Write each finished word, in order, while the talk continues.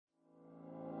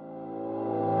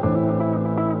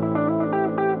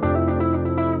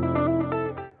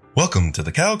Welcome to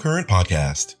the Cal Current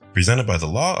Podcast, presented by the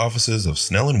law offices of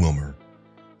Snell and Wilmer.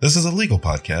 This is a legal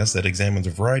podcast that examines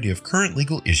a variety of current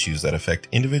legal issues that affect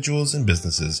individuals and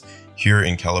businesses here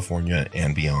in California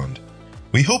and beyond.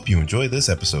 We hope you enjoy this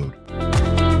episode.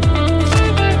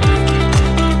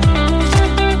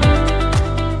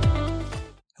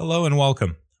 Hello and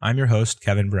welcome. I'm your host,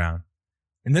 Kevin Brown.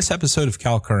 In this episode of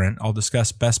Cal Current, I'll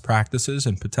discuss best practices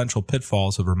and potential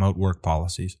pitfalls of remote work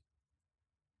policies.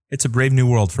 It's a brave new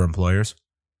world for employers.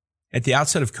 At the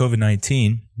outset of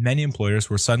COVID-19, many employers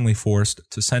were suddenly forced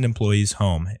to send employees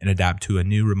home and adapt to a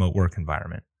new remote work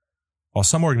environment. While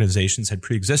some organizations had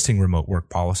pre-existing remote work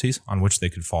policies on which they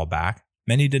could fall back,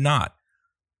 many did not.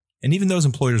 And even those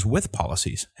employers with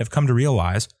policies have come to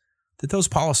realize that those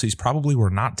policies probably were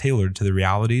not tailored to the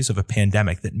realities of a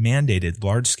pandemic that mandated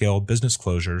large-scale business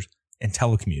closures and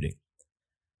telecommuting.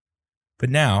 But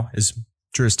now, as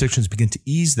jurisdictions begin to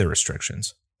ease their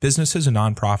restrictions, businesses and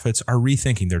nonprofits are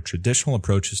rethinking their traditional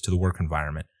approaches to the work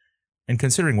environment and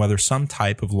considering whether some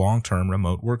type of long-term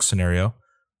remote work scenario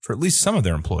for at least some of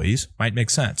their employees might make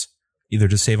sense, either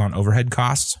to save on overhead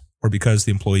costs or because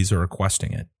the employees are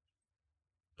requesting it.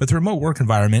 But the remote work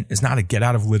environment is not a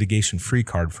get-out-of-litigation-free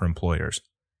card for employers.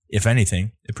 If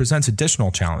anything, it presents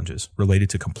additional challenges related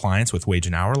to compliance with wage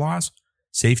and hour laws,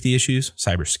 safety issues,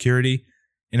 cybersecurity,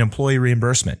 and employee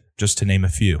reimbursement, just to name a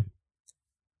few.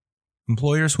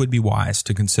 Employers would be wise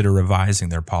to consider revising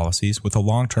their policies with a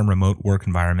long-term remote work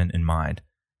environment in mind,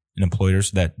 and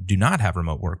employers that do not have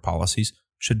remote work policies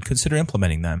should consider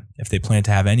implementing them if they plan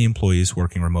to have any employees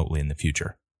working remotely in the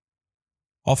future.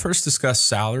 I'll first discuss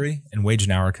salary and wage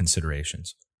and hour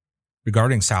considerations.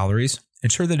 Regarding salaries,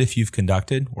 ensure that if you've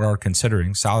conducted or are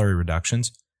considering salary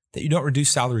reductions, that you don't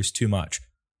reduce salaries too much.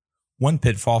 One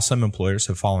pitfall some employers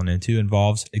have fallen into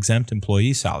involves exempt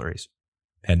employee salaries.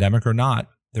 Pandemic or not,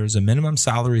 there is a minimum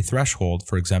salary threshold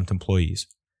for exempt employees.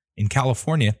 In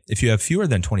California, if you have fewer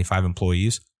than 25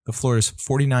 employees, the floor is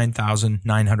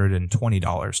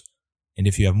 $49,920. And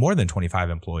if you have more than 25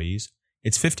 employees,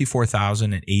 it's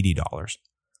 $54,080.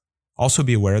 Also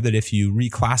be aware that if you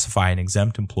reclassify an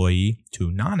exempt employee to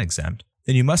non-exempt,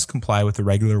 then you must comply with the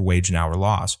regular wage and hour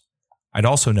laws. I'd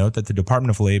also note that the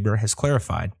Department of Labor has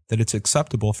clarified that it's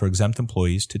acceptable for exempt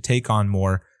employees to take on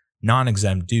more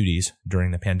non-exempt duties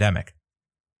during the pandemic.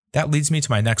 That leads me to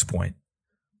my next point.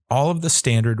 All of the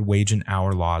standard wage and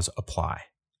hour laws apply.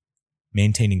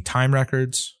 Maintaining time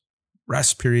records,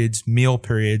 rest periods, meal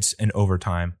periods, and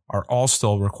overtime are all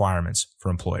still requirements for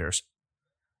employers.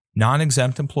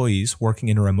 Non-exempt employees working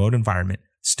in a remote environment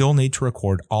still need to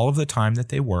record all of the time that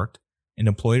they worked, and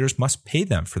employers must pay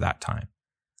them for that time.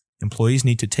 Employees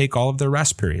need to take all of their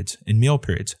rest periods and meal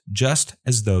periods just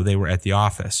as though they were at the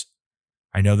office.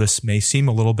 I know this may seem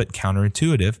a little bit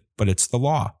counterintuitive, but it's the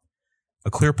law. A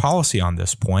clear policy on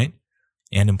this point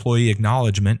and employee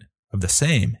acknowledgement of the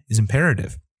same is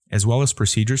imperative, as well as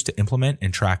procedures to implement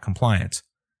and track compliance.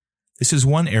 This is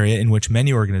one area in which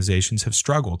many organizations have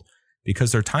struggled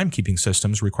because their timekeeping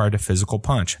systems required a physical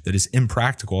punch that is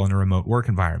impractical in a remote work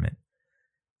environment.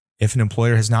 If an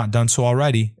employer has not done so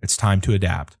already, it's time to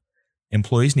adapt.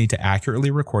 Employees need to accurately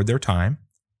record their time,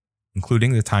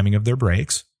 including the timing of their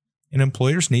breaks, and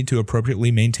employers need to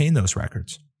appropriately maintain those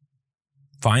records.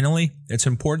 Finally, it's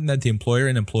important that the employer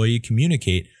and employee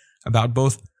communicate about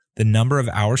both the number of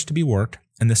hours to be worked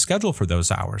and the schedule for those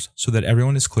hours so that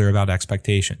everyone is clear about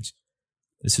expectations.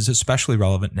 This is especially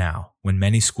relevant now when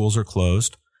many schools are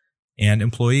closed and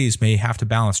employees may have to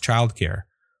balance childcare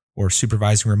or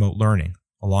supervising remote learning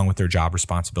along with their job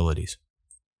responsibilities.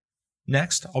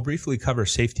 Next, I'll briefly cover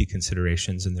safety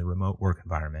considerations in the remote work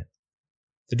environment.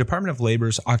 The Department of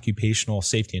Labor's Occupational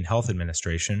Safety and Health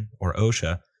Administration, or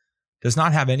OSHA, does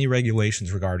not have any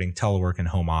regulations regarding telework and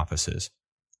home offices.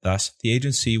 Thus, the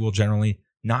agency will generally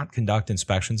not conduct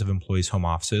inspections of employees' home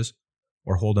offices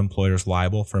or hold employers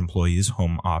liable for employees'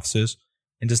 home offices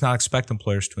and does not expect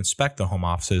employers to inspect the home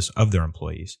offices of their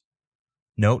employees.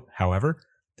 Note, however,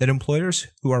 that employers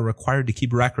who are required to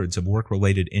keep records of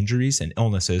work-related injuries and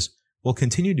illnesses will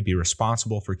continue to be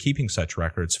responsible for keeping such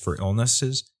records for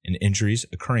illnesses and injuries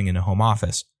occurring in a home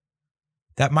office.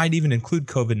 That might even include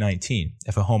COVID-19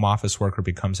 if a home office worker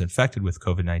becomes infected with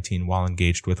COVID-19 while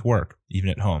engaged with work, even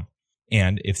at home,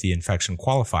 and if the infection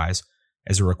qualifies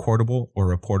as a recordable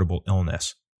or reportable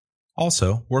illness.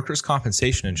 Also, workers'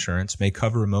 compensation insurance may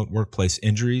cover remote workplace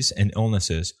injuries and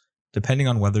illnesses depending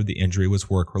on whether the injury was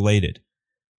work-related.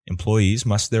 Employees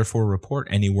must therefore report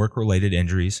any work-related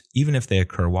injuries even if they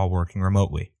occur while working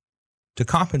remotely. To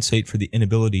compensate for the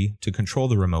inability to control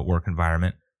the remote work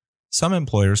environment, some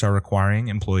employers are requiring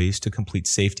employees to complete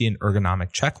safety and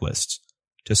ergonomic checklists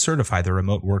to certify the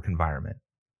remote work environment.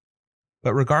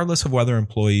 But regardless of whether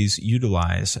employees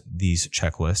utilize these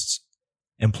checklists,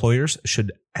 employers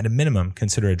should at a minimum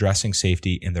consider addressing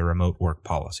safety in their remote work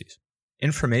policies.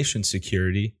 Information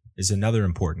security is another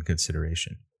important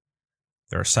consideration.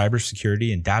 There are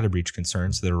cybersecurity and data breach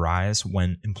concerns that arise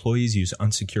when employees use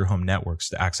unsecure home networks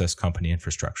to access company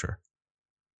infrastructure.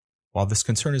 While this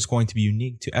concern is going to be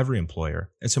unique to every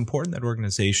employer, it's important that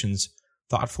organizations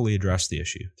thoughtfully address the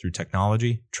issue through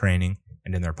technology, training,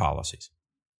 and in their policies.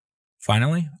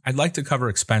 Finally, I'd like to cover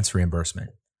expense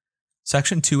reimbursement.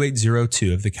 Section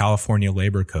 2802 of the California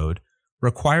Labor Code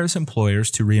requires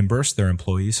employers to reimburse their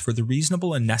employees for the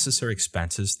reasonable and necessary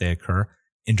expenses they incur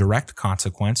in direct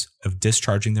consequence of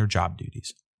discharging their job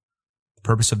duties. The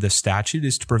purpose of this statute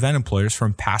is to prevent employers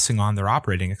from passing on their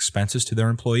operating expenses to their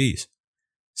employees.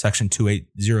 Section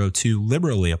 2802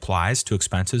 liberally applies to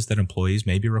expenses that employees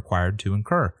may be required to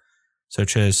incur,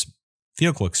 such as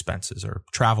vehicle expenses or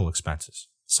travel expenses,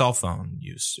 cell phone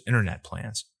use, internet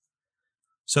plans.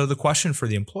 So the question for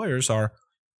the employers are,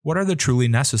 what are the truly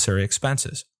necessary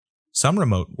expenses? Some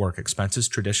remote work expenses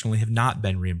traditionally have not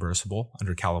been reimbursable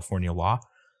under California law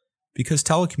because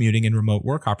telecommuting and remote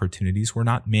work opportunities were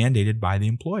not mandated by the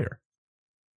employer,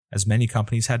 as many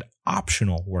companies had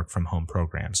optional work-from-home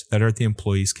programs that are at the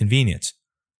employee's convenience,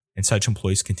 and such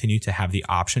employees continue to have the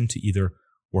option to either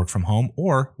work from home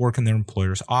or work in their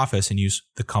employer's office and use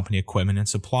the company equipment and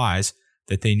supplies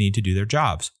that they need to do their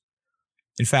jobs.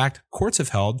 In fact, courts have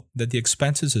held that the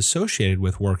expenses associated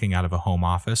with working out of a home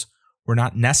office were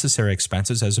not necessary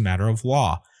expenses as a matter of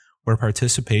law, where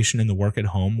participation in the work at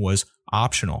home was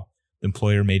optional. The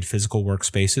employer made physical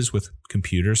workspaces with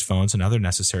computers, phones, and other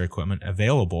necessary equipment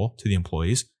available to the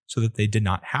employees so that they did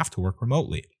not have to work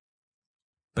remotely.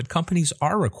 But companies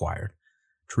are required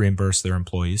to reimburse their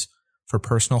employees for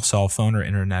personal cell phone or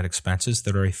internet expenses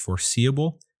that are a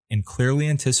foreseeable and clearly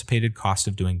anticipated cost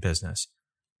of doing business,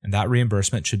 and that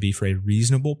reimbursement should be for a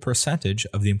reasonable percentage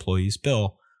of the employee's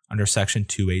bill under Section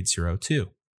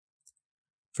 2802.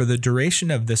 For the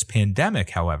duration of this pandemic,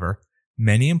 however,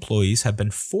 many employees have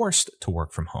been forced to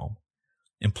work from home.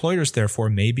 Employers, therefore,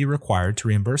 may be required to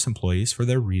reimburse employees for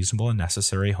their reasonable and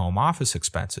necessary home office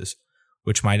expenses,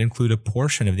 which might include a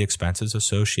portion of the expenses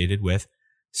associated with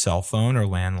cell phone or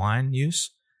landline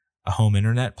use, a home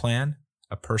internet plan,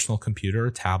 a personal computer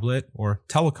or tablet, or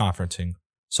teleconferencing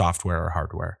software or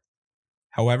hardware.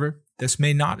 However, this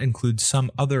may not include some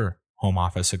other home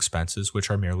office expenses which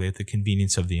are merely at the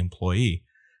convenience of the employee,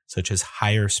 such as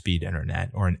higher speed internet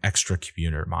or an extra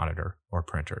computer monitor or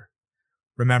printer.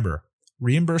 Remember,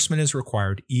 reimbursement is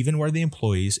required even where the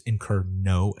employees incur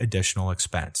no additional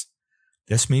expense.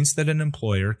 This means that an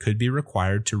employer could be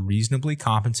required to reasonably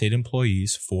compensate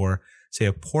employees for, say,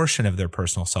 a portion of their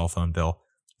personal cell phone bill,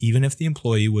 even if the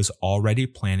employee was already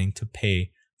planning to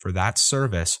pay for that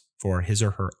service for his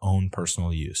or her own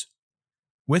personal use.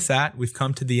 With that, we've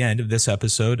come to the end of this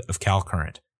episode of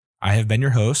CalCurrent. I have been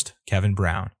your host, Kevin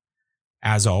Brown.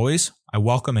 As always, I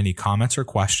welcome any comments or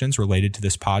questions related to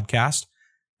this podcast,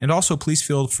 and also please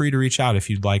feel free to reach out if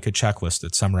you'd like a checklist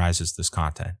that summarizes this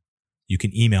content. You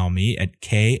can email me at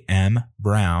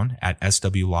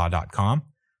kmbrown@swlaw.com.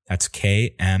 That's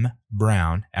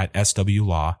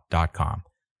kmbrown@swlaw.com.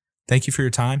 Thank you for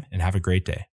your time and have a great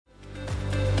day.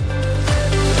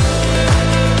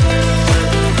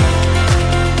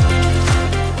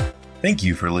 Thank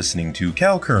you for listening to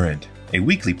CalCurrent, a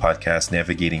weekly podcast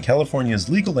navigating California's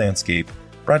legal landscape,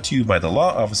 brought to you by the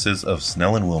law offices of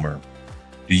Snell & Wilmer.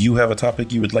 Do you have a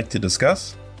topic you would like to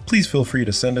discuss? Please feel free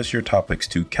to send us your topics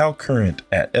to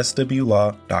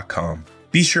calcurrent@swlaw.com.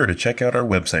 Be sure to check out our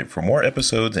website for more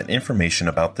episodes and information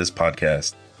about this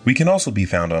podcast. We can also be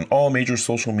found on all major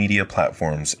social media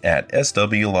platforms at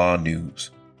SW Law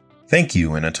News. Thank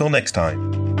you, and until next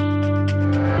time.